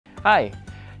Hi,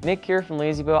 Nick here from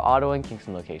La-Z-Boy Ottawa and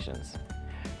Kingston locations.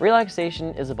 Relaxation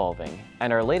is evolving,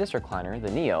 and our latest recliner, the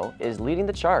Neo, is leading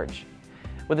the charge.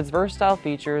 With its versatile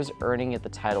features earning it the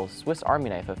title Swiss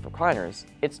Army knife of recliners,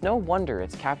 it's no wonder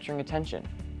it's capturing attention.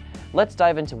 Let's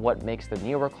dive into what makes the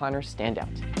Neo Recliner stand out.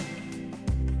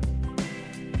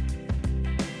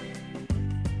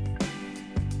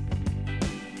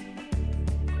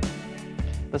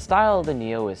 The style of the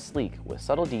Neo is sleek, with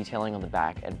subtle detailing on the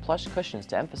back and plush cushions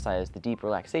to emphasize the deep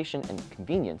relaxation and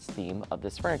convenience theme of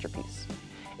this furniture piece.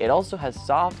 It also has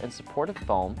soft and supportive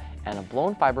foam and a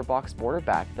blown fiber box border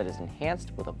back that is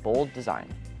enhanced with a bold design.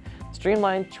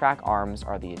 Streamlined track arms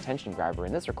are the attention grabber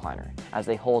in this recliner, as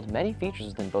they hold many features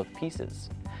within both pieces.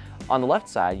 On the left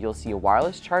side, you'll see a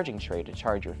wireless charging tray to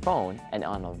charge your phone, and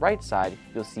on the right side,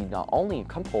 you'll see not only a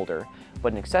cup holder,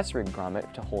 but an accessory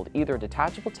grommet to hold either a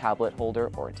detachable tablet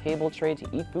holder or a table tray to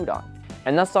eat food on.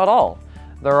 And that's not all.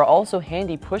 There are also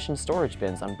handy push and storage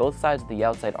bins on both sides of the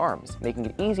outside arms, making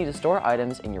it easy to store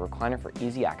items in your recliner for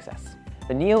easy access.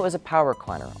 The Neo is a power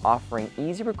recliner, offering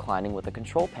easy reclining with a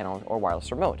control panel or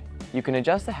wireless remote. You can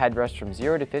adjust the headrest from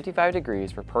 0 to 55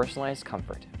 degrees for personalized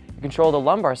comfort. You control the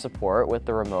lumbar support with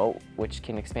the remote, which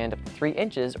can expand up to 3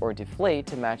 inches or deflate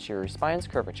to match your spine's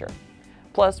curvature.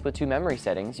 Plus, with 2 memory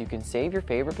settings, you can save your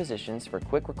favorite positions for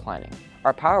quick reclining.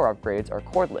 Our power upgrades are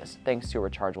cordless, thanks to a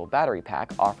rechargeable battery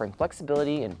pack, offering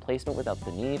flexibility in placement without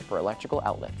the need for electrical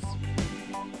outlets.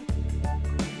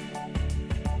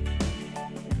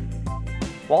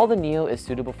 While the Neo is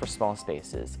suitable for small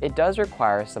spaces, it does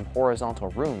require some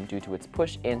horizontal room due to its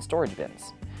push-in storage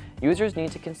bins. Users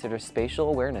need to consider spatial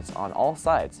awareness on all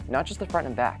sides, not just the front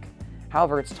and back.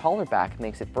 However, its taller back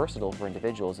makes it versatile for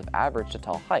individuals of average to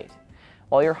tall height.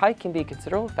 While your height can be a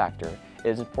considerable factor, it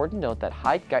is important to note that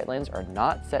height guidelines are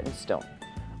not set in stone.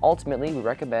 Ultimately, we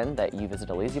recommend that you visit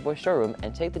a La-Z-Boy showroom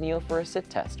and take the Neo for a sit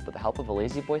test with the help of a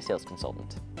La-Z-Boy sales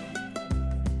consultant.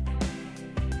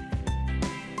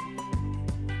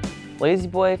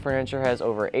 La-Z-Boy Furniture has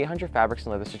over 800 fabrics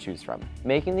and leathers to choose from,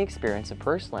 making the experience of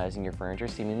personalizing your furniture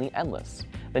seemingly endless.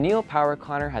 The Neo Power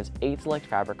Recliner has 8 select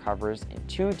fabric covers and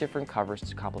 2 different covers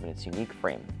to complement its unique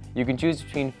frame. You can choose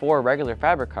between 4 regular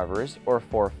fabric covers or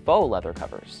 4 faux leather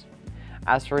covers.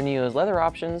 As for Neo's leather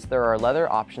options, there are leather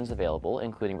options available,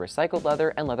 including recycled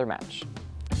leather and leather match.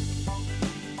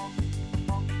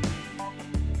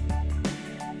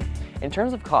 In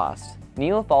terms of cost,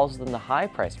 Neo falls within the high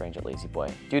price range at La-Z-Boy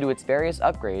due to its various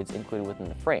upgrades included within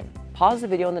the frame. Pause the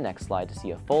video on the next slide to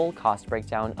see a full cost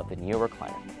breakdown of the Neo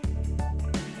Recliner.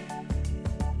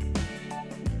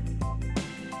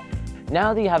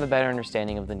 Now that you have a better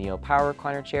understanding of the Neo Power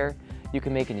Recliner chair, you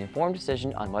can make an informed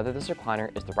decision on whether this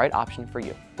recliner is the right option for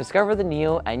you. Discover the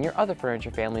Neo and your other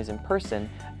furniture families in person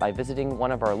by visiting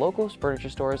one of our local furniture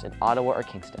stores in Ottawa or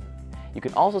Kingston. You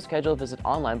can also schedule a visit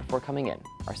online before coming in.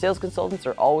 Our sales consultants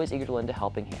are always eager to lend a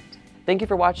helping hand. Thank you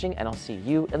for watching, and I'll see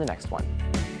you in the next one.